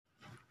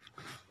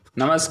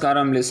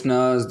Namaskaram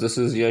listeners, this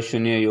is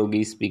Yashunya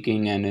Yogi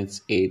speaking and it's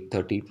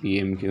 8:30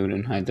 p.m. here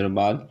in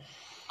Hyderabad.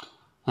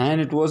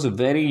 And it was a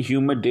very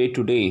humid day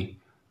today.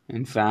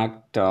 In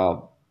fact,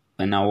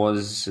 when I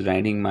was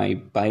riding my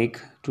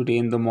bike today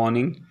in the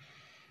morning,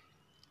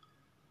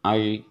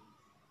 I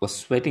was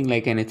sweating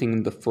like anything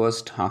in the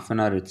first half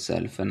an hour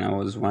itself, and I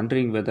was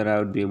wondering whether I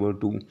would be able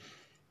to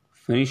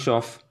finish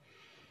off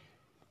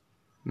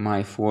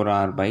my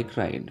 4-hour bike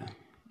ride.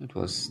 It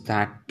was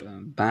that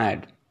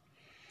bad.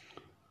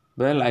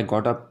 Well, I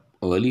got up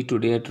early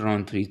today at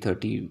around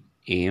 3:30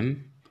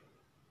 a.m.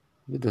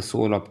 with the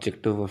sole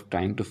objective of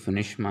trying to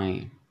finish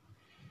my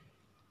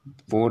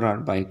 4-hour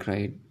bike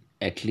ride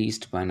at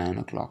least by 9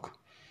 o'clock.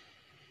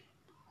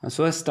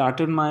 So I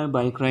started my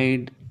bike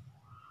ride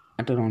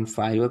at around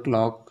 5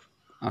 o'clock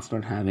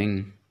after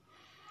having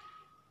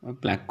a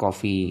black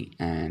coffee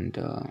and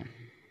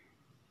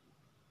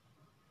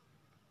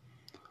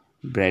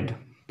bread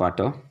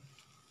butter.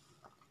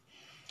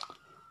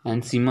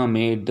 And Seema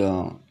made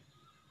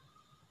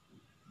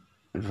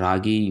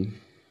ragi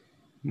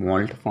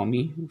malt for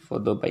me for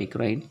the bike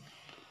ride.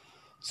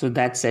 So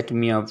that set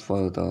me up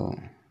for the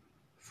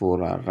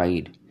 4-hour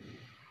ride.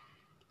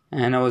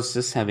 And I was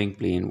just having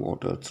plain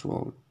water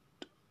throughout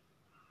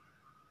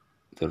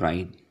the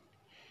ride.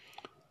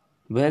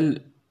 Well,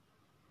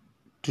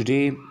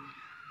 today,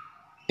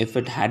 if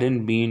it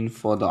hadn't been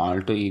for the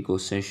alter ego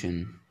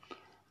session,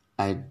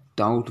 I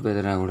doubt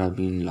whether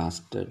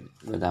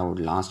whether I would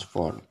last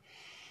for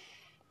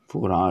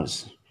 4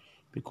 hours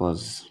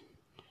because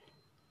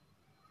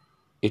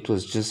it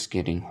was just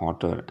getting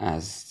hotter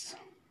as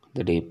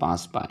the day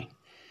passed by.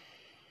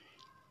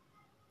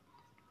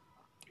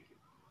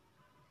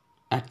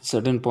 At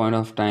certain point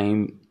of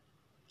time,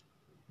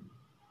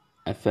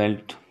 I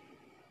felt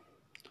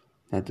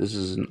that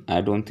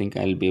I don't think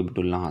I'll be able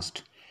to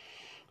last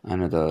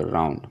another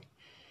round.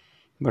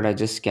 But I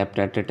just kept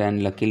at it,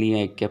 and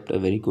luckily I kept a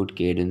very good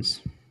cadence.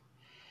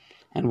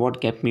 And what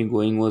kept me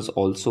going was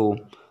also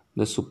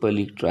the Super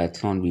League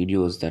triathlon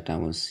videos that I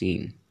was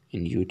seeing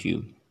in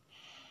YouTube.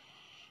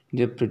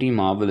 They're pretty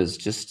marvelous.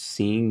 Just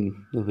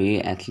seeing the way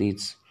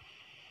athletes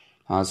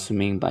are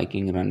swimming,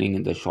 biking, running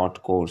in the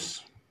short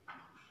course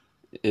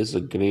is a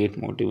great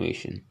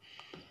motivation.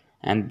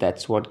 And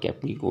that's what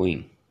kept me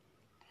going.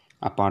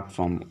 Apart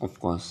from, of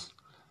course,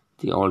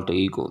 the alter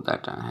ego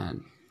that I had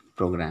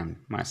programmed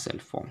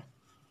myself for.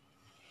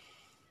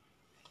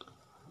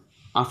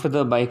 After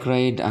the bike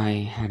ride, I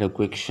had a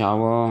quick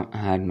shower,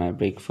 had my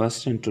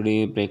breakfast, and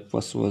today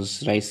breakfast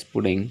was rice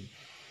pudding,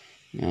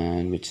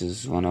 and which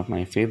is one of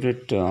my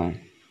favorite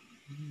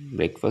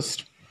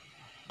breakfast,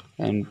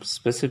 and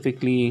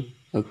specifically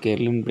a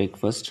Kerala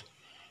breakfast.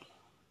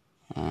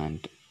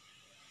 And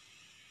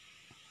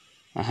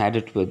I had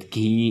it with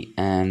ghee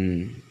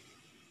and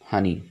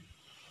honey,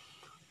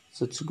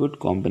 so it's a good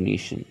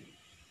combination.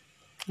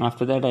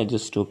 After that, I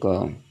just took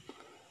a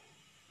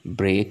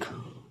break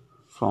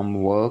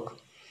from work,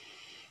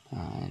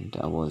 and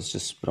I was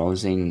just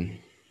browsing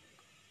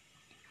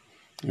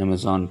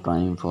Amazon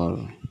Prime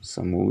for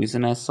some movies,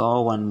 and I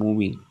saw one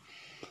movie.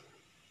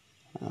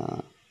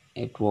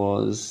 It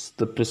was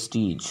The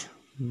Prestige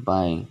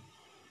by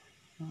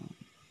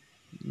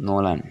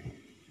Nolan,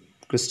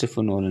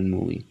 Christopher Nolan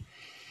movie.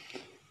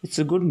 It's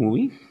a good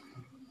movie,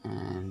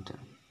 and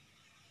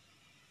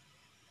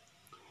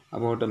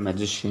about a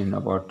magician,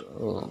 about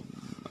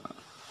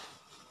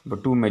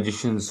two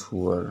magicians who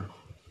were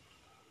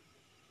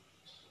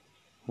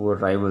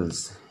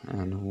rivals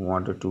and who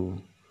wanted to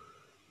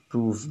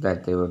prove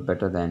that they were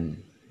better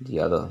than the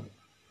other.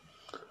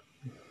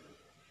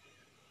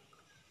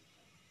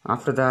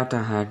 After that,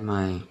 I had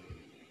my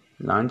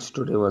lunch.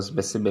 Today was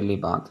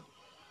Besibelli bath,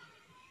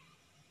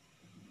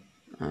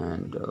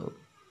 and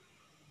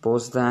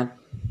post that,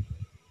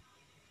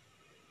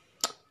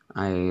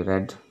 I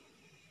read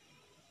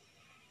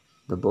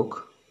the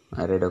book.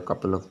 I read a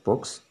couple of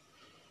books,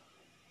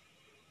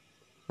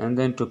 and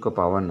then took a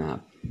power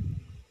nap.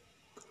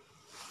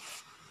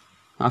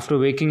 After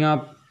waking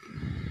up,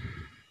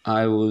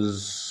 I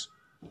was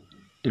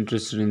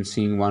interested in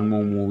seeing one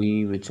more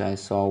movie, which I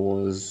saw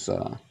was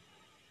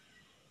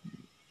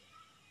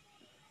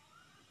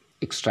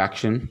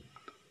Extraction,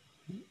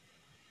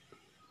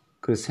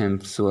 Chris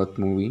Hemsworth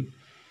movie.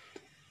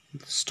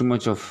 There's too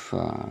much of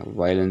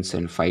violence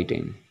and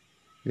fighting.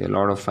 There's a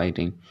lot of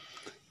fighting.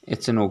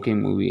 It's an okay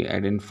movie.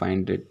 I didn't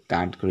find it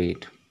that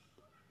great.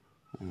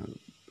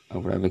 I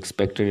would have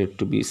expected it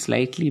to be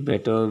slightly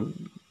better,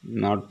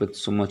 not with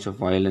so much of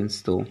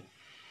violence though.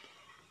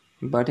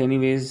 But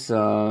anyways,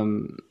 a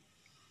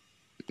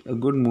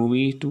good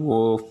movie to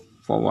go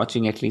for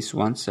watching at least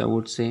once, I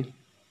would say.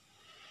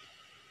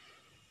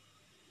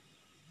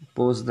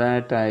 Post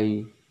that,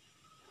 I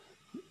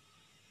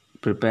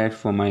prepared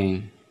for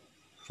my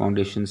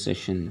foundation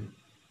session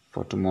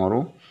for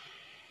tomorrow,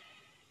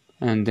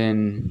 and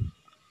then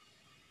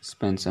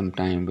spend some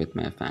time with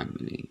my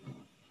family,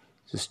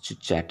 just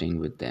chit-chatting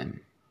with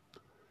them.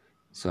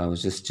 So I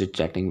was just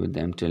chit-chatting with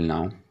them till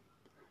now.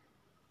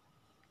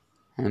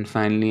 And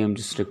finally, I'm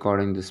just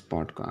recording this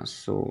podcast.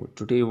 So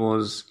today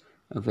was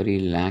a very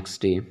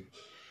relaxed day.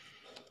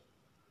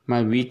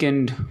 My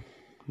weekend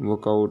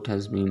workout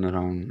has been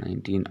around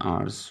 19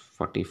 hours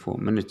 44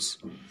 minutes,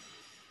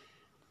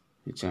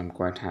 which I'm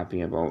quite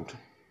happy about.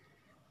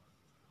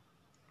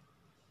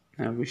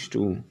 I wish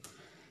to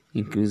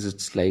increase it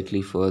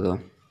slightly further.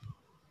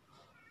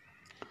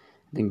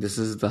 I think this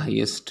is the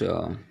highest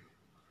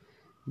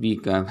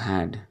week I've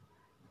had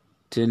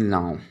till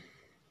now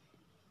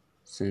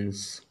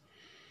since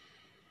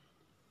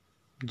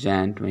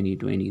Jan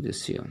 2020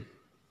 this year.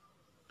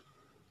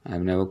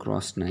 I've never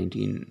crossed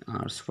 19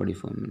 hours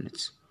 44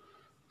 minutes.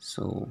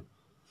 So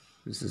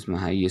this is my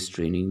highest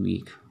training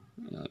week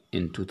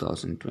in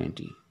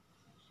 2020.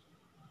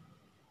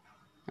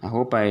 I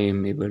hope I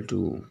am able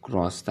to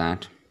cross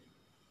that.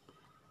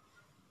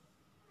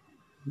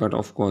 But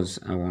of course,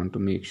 I want to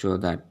make sure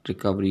that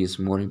recovery is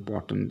more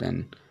important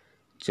than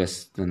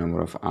just the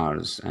number of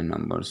hours and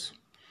numbers.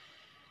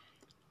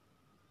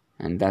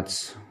 And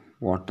that's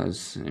what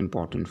is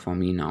important for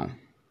me now.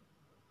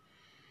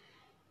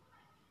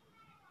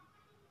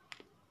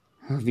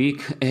 A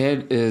week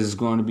ahead is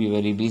going to be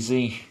very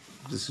busy.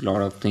 There's a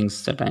lot of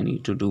things that I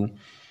need to do,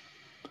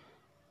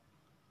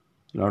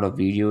 a lot of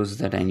videos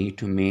that I need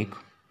to make,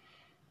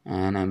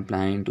 and I'm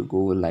planning to go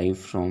live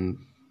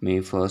from May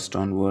 1st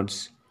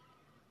onwards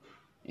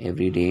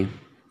every day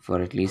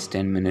for at least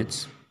 10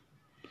 minutes,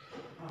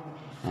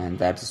 and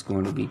that is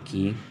going to be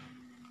key.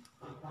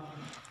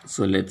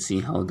 So let's see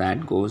how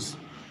that goes.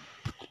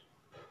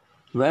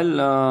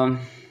 Well,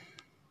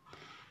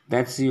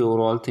 that's the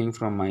overall thing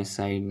from my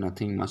side.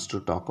 Nothing much to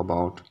talk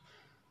about.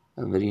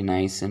 A very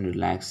nice and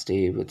relaxed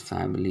day with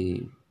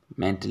family,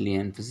 mentally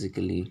and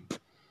physically.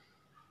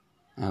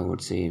 I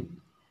would say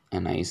a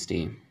nice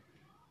day.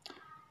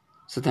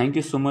 So thank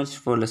you so much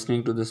for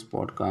listening to this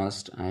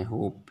podcast. I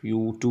hope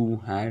you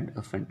too had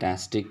a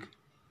fantastic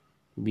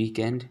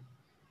weekend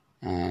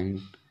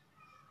and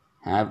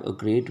have a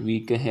great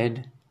week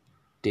ahead.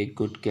 Take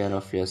good care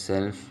of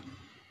yourself.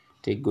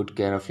 Take good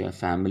care of your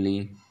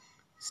family.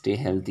 Stay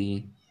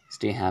healthy.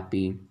 Stay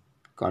happy.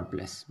 God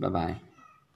bless. Bye bye.